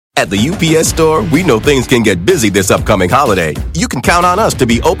At the UPS Store, we know things can get busy this upcoming holiday. You can count on us to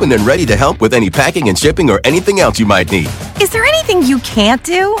be open and ready to help with any packing and shipping or anything else you might need. Is there anything you can't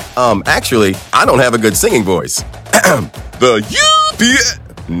do? Actually, I don't have a good singing voice. The UPS...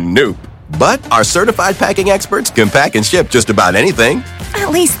 Nope. But our certified packing experts can pack and ship just about anything.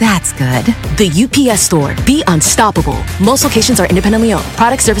 At least that's good. The UPS Store. Be unstoppable. Most locations are independently owned.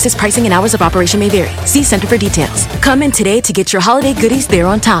 Product, services, pricing, and hours of operation may vary. See Center for details. Come in today to get your holiday goodies there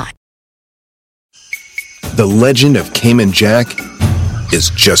on time. The legend of Cayman Jack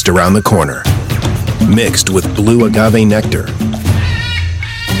is just around the corner. Mixed with blue agave nectar,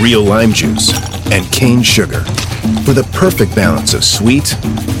 real lime juice, and cane sugar for the perfect balance of sweet,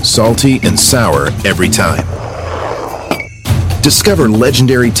 salty, and sour every time. Discover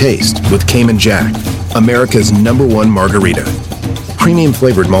legendary taste with Cayman Jack, America's #1 margarita. Premium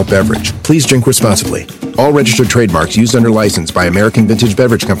flavored malt beverage. Please drink responsibly. All registered trademarks used under license by American Vintage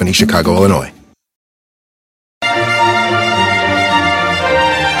Beverage Company, Chicago, Illinois.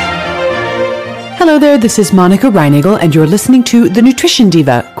 Hello there, this is Monica Reinagel, and you're listening to The Nutrition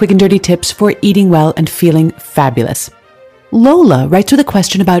Diva, quick and dirty tips for eating well and feeling fabulous. Lola writes with a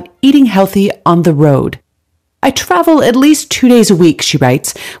question about eating healthy on the road. I travel at least 2 days a week, she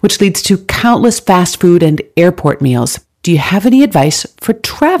writes, which leads to countless fast food and airport meals. Do you have any advice for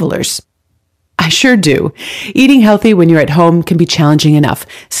travelers? I sure do. Eating healthy when you're at home can be challenging enough.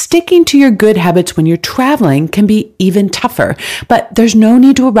 Sticking to your good habits when you're traveling can be even tougher, but there's no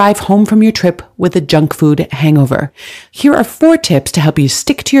need to arrive home from your trip with a junk food hangover. Here are 4 tips to help you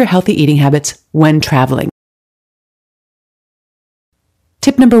stick to your healthy eating habits when traveling.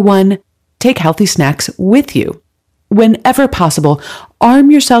 Tip number 1, take healthy snacks with you. Whenever possible, arm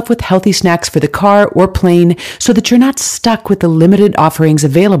yourself with healthy snacks for the car or plane so that you're not stuck with the limited offerings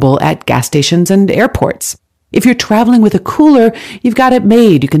available at gas stations and airports. If you're traveling with a cooler, you've got it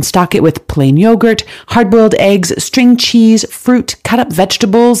made. You can stock it with plain yogurt, hard-boiled eggs, string cheese, fruit, cut-up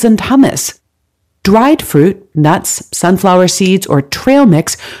vegetables, and hummus. Dried fruit, nuts, sunflower seeds, or trail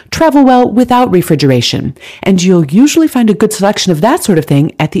mix travel well without refrigeration, and you'll usually find a good selection of that sort of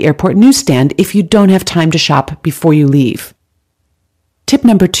thing at the airport newsstand if you don't have time to shop before you leave. Tip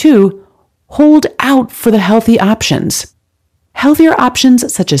number 2, hold out for the healthy options. Healthier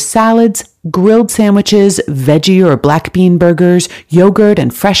options such as salads, grilled sandwiches, veggie or black bean burgers, yogurt,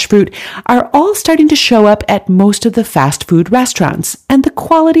 and fresh fruit are all starting to show up at most of the fast food restaurants, and the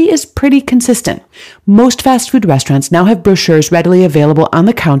quality is pretty consistent. Most fast food restaurants now have brochures readily available on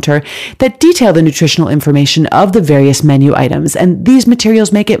the counter that detail the nutritional information of the various menu items, and these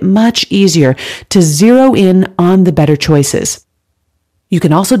materials make it much easier to zero in on the better choices. You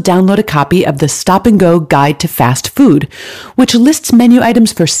can also download a copy of the Stop and Go Guide to Fast Food, which lists menu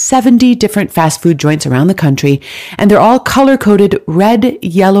items for 70 different fast food joints around the country, and they're all color-coded red,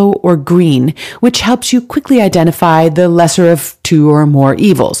 yellow, or green, which helps you quickly identify the lesser of 2 or more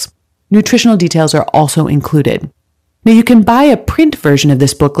evils. Nutritional details are also included. Now, you can buy a print version of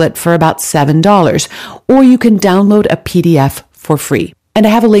this booklet for about $7, or you can download a PDF for free. And I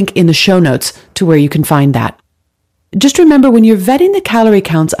have a link in the show notes to where you can find that. Just remember, when you're vetting the calorie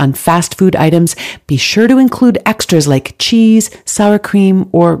counts on fast food items, be sure to include extras like cheese, sour cream,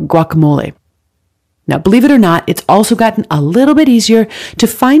 or guacamole. Now, believe it or not, it's also gotten a little bit easier to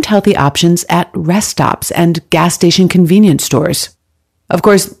find healthy options at rest stops and gas station convenience stores. Of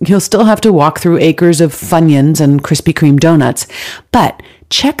course, you'll still have to walk through acres of Funyuns and Krispy Kreme donuts, but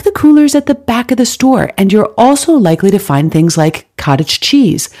check the coolers at the back of the store, and you're also likely to find things like cottage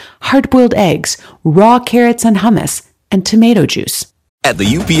cheese, hard-boiled eggs, raw carrots and hummus, and tomato juice. At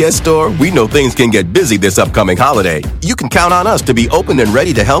the UPS Store, we know things can get busy this upcoming holiday. You can count on us to be open and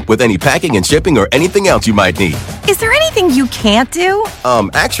ready to help with any packing and shipping or anything else you might need. Is there anything you can't do?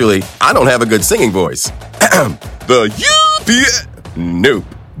 Actually, I don't have a good singing voice. The UPS... Nope.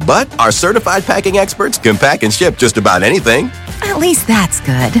 But our certified packing experts can pack and ship just about anything. At least that's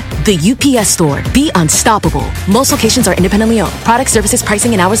good. The UPS Store. Be unstoppable. Most locations are independently owned. Product, services,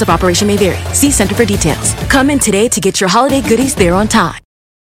 pricing, and hours of operation may vary. See Center for details. Come in today to get your holiday goodies there on time.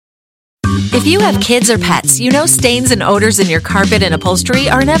 If you have kids or pets, you know stains and odors in your carpet and upholstery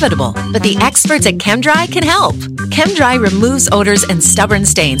are inevitable, but the experts at ChemDry can help. ChemDry removes odors and stubborn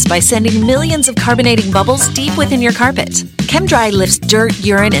stains by sending millions of carbonating bubbles deep within your carpet. ChemDry lifts dirt,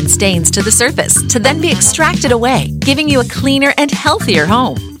 urine, and stains to the surface to then be extracted away, giving you a cleaner and healthier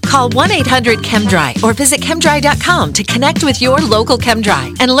home. Call 1-800-ChemDry or visit chemdry.com to connect with your local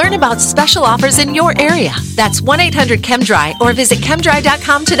ChemDry and learn about special offers in your area. That's 1-800-ChemDry or visit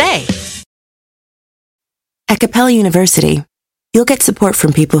chemdry.com today. At Capella University, you'll get support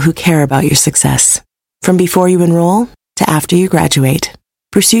from people who care about your success, from before you enroll to after you graduate.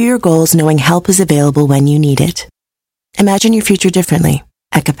 Pursue your goals knowing help is available when you need it. Imagine your future differently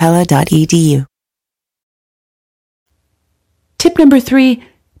at capella.edu. Tip number 3,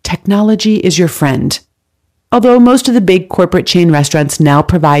 technology is your friend. Although most of the big corporate chain restaurants now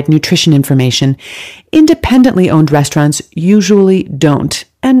provide nutrition information, independently owned restaurants usually don't.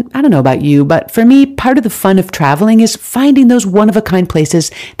 And I don't know about you, but for me, part of the fun of traveling is finding those one-of-a-kind places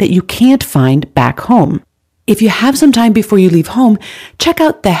that you can't find back home. If you have some time before you leave home, check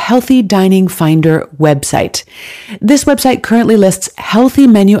out the Healthy Dining Finder website. This website currently lists healthy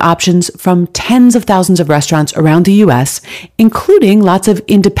menu options from tens of thousands of restaurants around the U.S., including lots of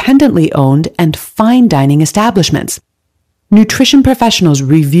independently owned and fine dining establishments. Nutrition professionals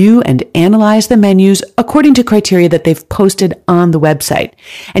review and analyze the menus according to criteria that they've posted on the website.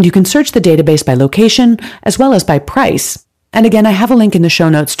 And you can search the database by location as well as by price. And again, I have a link in the show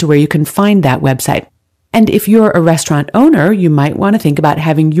notes to where you can find that website. And if you're a restaurant owner, you might want to think about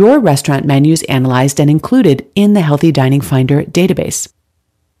having your restaurant menus analyzed and included in the Healthy Dining Finder database.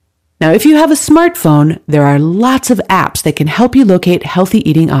 Now, if you have a smartphone, there are lots of apps that can help you locate healthy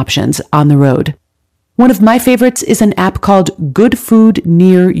eating options on the road. One of my favorites is an app called Good Food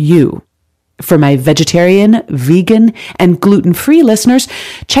Near You. For my vegetarian, vegan, and gluten-free listeners,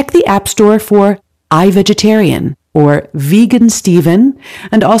 check the App Store for iVegetarian or Vegan Steven,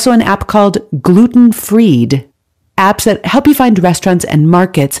 and also an app called Gluten Freed. Apps that help you find restaurants and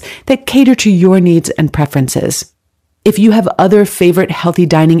markets that cater to your needs and preferences. If you have other favorite healthy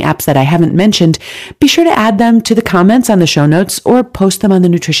dining apps that I haven't mentioned, be sure to add them to the comments on the show notes or post them on the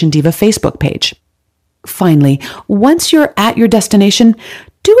Nutrition Diva Facebook page. Finally, once you're at your destination,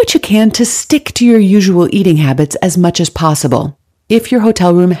 do what you can to stick to your usual eating habits as much as possible. If your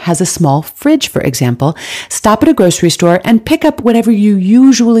hotel room has a small fridge, for example, stop at a grocery store and pick up whatever you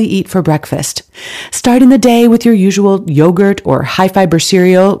usually eat for breakfast. Starting the day with your usual yogurt or high-fiber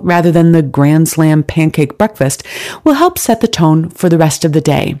cereal rather than the Grand Slam pancake breakfast will help set the tone for the rest of the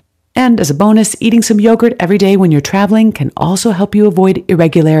day. And as a bonus, eating some yogurt every day when you're traveling can also help you avoid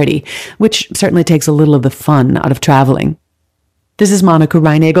irregularity, which certainly takes a little of the fun out of traveling. This is Monica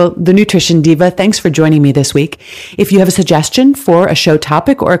Reinagel, the Nutrition Diva. Thanks for joining me this week. If you have a suggestion for a show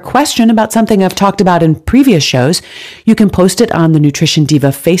topic or a question about something I've talked about in previous shows, you can post it on the Nutrition Diva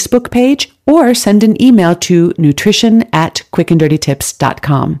Facebook page or send an email to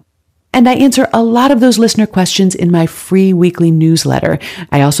nutrition@quickanddirtytips.com. And I answer a lot of those listener questions in my free weekly newsletter.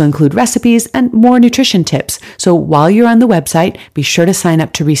 I also include recipes and more nutrition tips. So while you're on the website, be sure to sign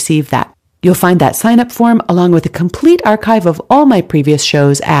up to receive that. You'll find that sign-up form along with a complete archive of all my previous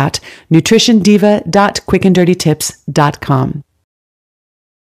shows at nutritiondiva.quickanddirtytips.com.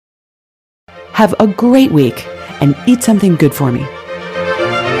 Have a great week and eat something good for me.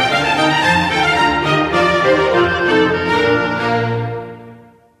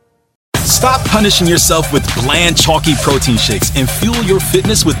 Stop punishing yourself with bland, chalky protein shakes and fuel your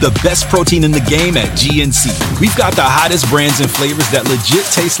fitness with the best protein in the game at GNC. We've got the hottest brands and flavors that legit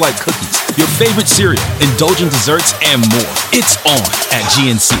taste like cookies, your favorite cereal, indulgent desserts, and more. It's on at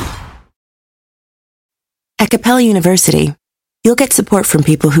GNC. At Capella University, you'll get support from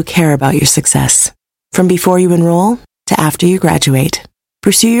people who care about your success. From before you enroll to after you graduate,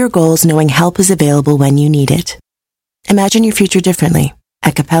 pursue your goals knowing help is available when you need it. Imagine your future differently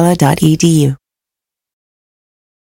at capella.edu.